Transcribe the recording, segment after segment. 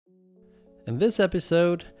In this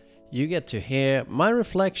episode, you get to hear my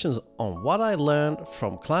reflections on what I learned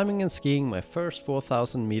from climbing and skiing my first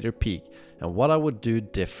 4,000 meter peak and what I would do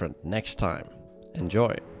different next time.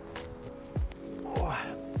 Enjoy!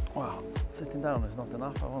 Wow, sitting down is not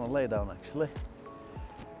enough. I want to lay down actually.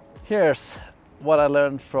 Here's what I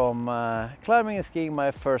learned from climbing and skiing my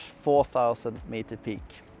first 4,000 meter peak.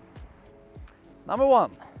 Number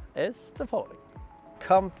one is the following.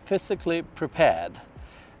 Come physically prepared.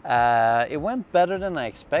 It went better than I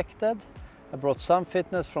expected. I brought some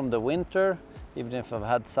fitness from the winter, even if I've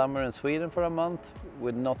had summer in Sweden for a month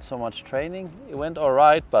with not so much training. It went all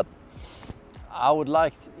right, but I would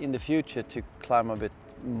like in the future to climb a bit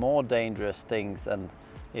more dangerous things, and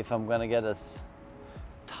if I'm gonna get as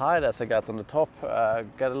tired as I got on the top,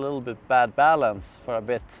 got a little bit bad balance for a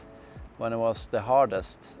bit when it was the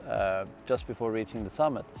hardest, just before reaching the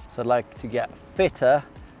summit. So I'd like to get fitter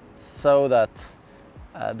so that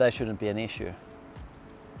that shouldn't be an issue.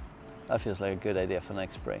 That feels like a good idea for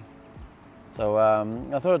next spring. So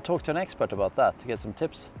I thought I'd talk to an expert about that to get some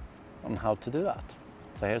tips on how to do that.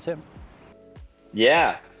 So here's him.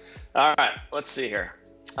 Yeah. All right. Let's see here.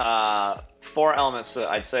 4 elements. So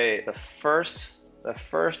I'd say the first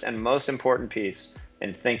and most important piece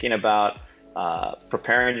in thinking about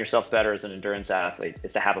preparing yourself better as an endurance athlete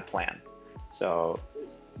is to have a plan. So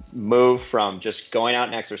move from just going out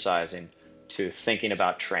and exercising to thinking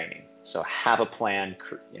about training. So have a plan,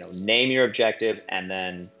 name your objective and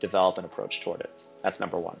then develop an approach toward it. That's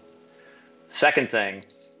number one. Second thing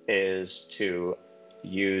is to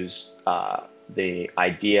use the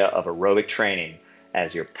idea of aerobic training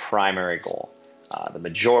as your primary goal. The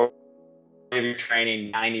majority of your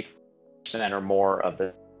training, 90% or more of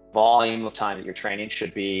the volume of time that you're training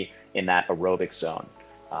should be in that aerobic zone.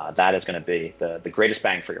 That is going to be the greatest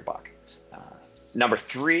bang for your buck. Number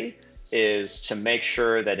 3 is to make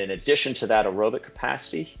sure that in addition to that aerobic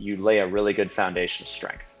capacity, you lay a really good foundation of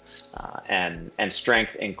strength. And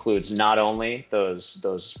strength includes not only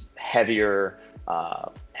those heavier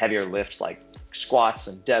lifts like squats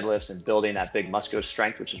and deadlifts and building that big muscular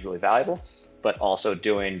strength, which is really valuable, but also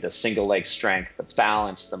doing the single leg strength, the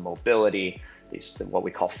balance, the mobility, what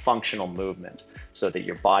we call functional movement, so that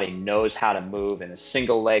your body knows how to move in a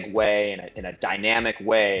single leg way, in a dynamic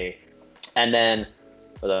way. And then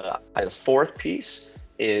the 4th piece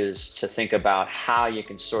is to think about how you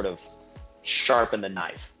can sort of sharpen the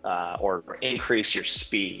knife or increase your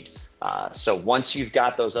speed. So once you've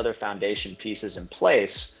got those other foundation pieces in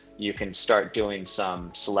place, you can start doing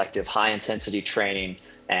some selective high intensity training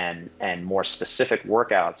and more specific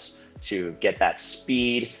workouts to get that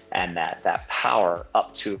speed and that power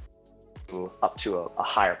up to a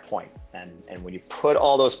higher point. And when you put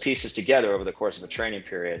all those pieces together over the course of a training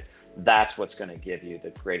period, that's what's going to give you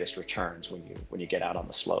the greatest returns when you get out on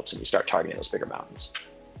the slopes and you start targeting those bigger mountains.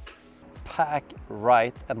 Pack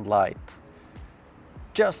right and light.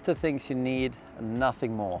 Just the things you need and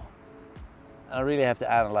nothing more. I really have to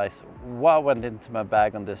analyze what went into my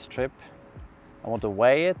bag on this trip. I want to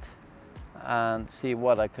weigh it and see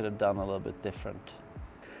what I could have done a little bit different.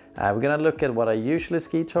 We're going to look at what I usually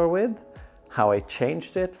ski tour with, how I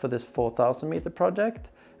changed it for this 4,000 meter project,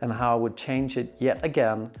 and how I would change it yet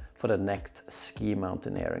again for the next ski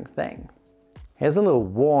mountaineering thing. Here's a little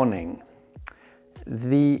warning.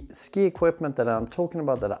 The ski equipment that I'm talking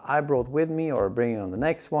about that I brought with me or bringing on the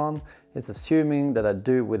next one is assuming that I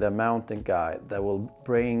do with a mountain guide that will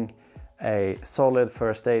bring a solid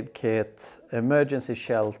first aid kit, emergency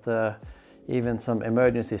shelter, even some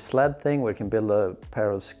emergency sled thing where you can build a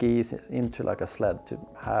pair of skis into like a sled to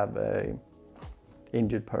have a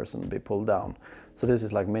injured person be pulled down. So this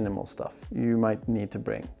is like minimal stuff. You might need to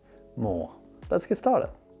bring more. Let's get started.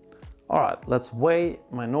 All right, let's weigh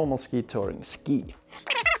my normal ski touring ski.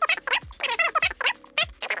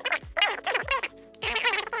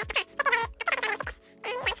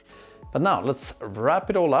 But now let's wrap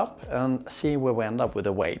it all up and see where we end up with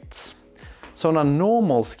the weights. So on a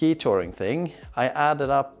normal ski touring thing, I added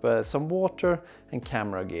up some water and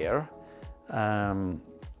camera gear. On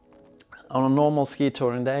a normal ski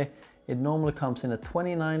touring day, it normally comes in at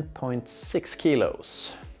 29.6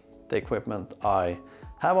 kilos, the equipment I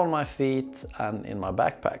have on my feet and in my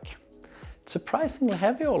backpack. It's surprisingly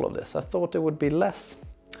heavy, all of this. I thought it would be less.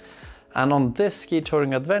 And on this ski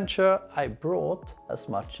touring adventure, I brought as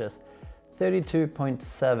much as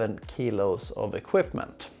 32.7 kilos of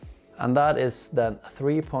equipment. And that is then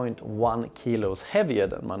 3.1 kilos heavier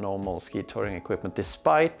than my normal ski touring equipment,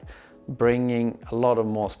 despite bringing a lot of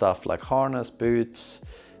more stuff like harness, boots,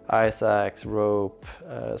 ice axe, rope,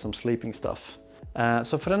 some sleeping stuff.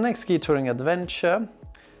 So for the next ski touring adventure,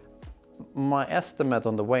 my estimate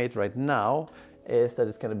on the weight right now is that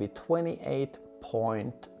it's going to be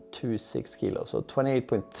 28.26 kilos, so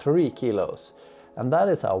 28.3 kilos. And that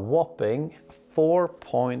is a whopping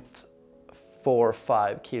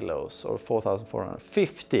 4.45 kilos, or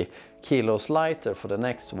 4,450 kilos lighter for the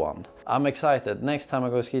next one. I'm excited. Next time I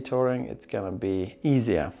go ski touring, it's gonna be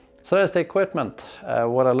easier. So that's the equipment,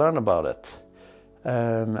 what I learned about it,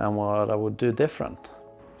 and what I would do different.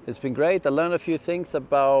 It's been great. I learned a few things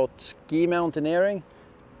about ski mountaineering,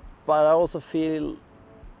 but I also feel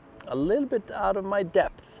a little bit out of my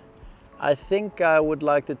depth. I think I would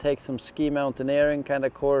like to take some ski mountaineering kind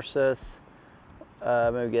of courses,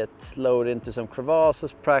 maybe get loaded into some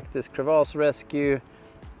crevasses, practice crevasse rescue,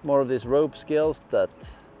 more of these rope skills that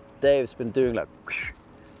Dave's been doing, like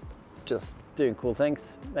just doing cool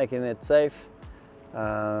things, making it safe,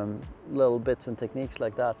 little bits and techniques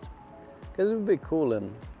like that. Because it would be cool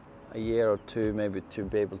in a year or two maybe to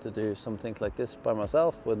be able to do something like this by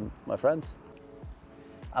myself with my friends.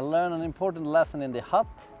 I learned an important lesson in the hut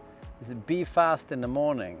is to be fast in the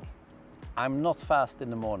morning. I'm not fast in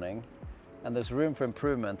the morning, and there's room for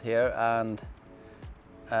improvement here, and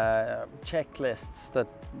checklists that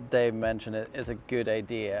Dave mentioned is a good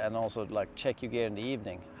idea, and also like check your gear in the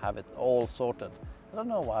evening, have it all sorted. I don't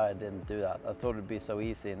know why I didn't do that. I thought it'd be so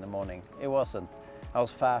easy in the morning. It wasn't. I was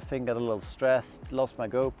faffing, got a little stressed, lost my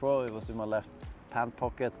GoPro, it was in my left pant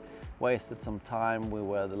pocket, wasted some time. We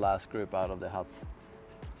were the last group out of the hut.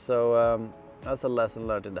 So that's a lesson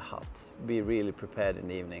learned in the hut. Be really prepared in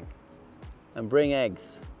the evening. And bring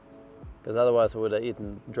eggs, because otherwise I would have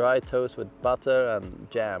eaten dry toast with butter and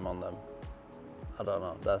jam on them. I don't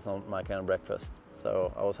know, that's not my kind of breakfast.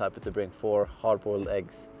 So I was happy to bring 4 hard-boiled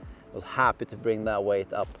eggs. I was happy to bring that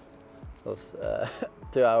weight up. Those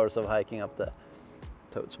 2 hours of hiking up there.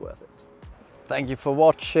 Totes worth it. Thank you for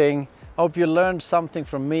watching. I hope you learned something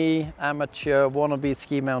from me, amateur wannabe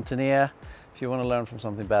ski mountaineer. If you want to learn from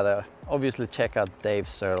something better, obviously check out Dave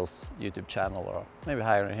Searle's YouTube channel, or maybe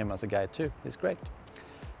hire him as a guide too. He's great.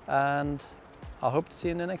 And I hope to see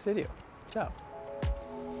you in the next video. Ciao.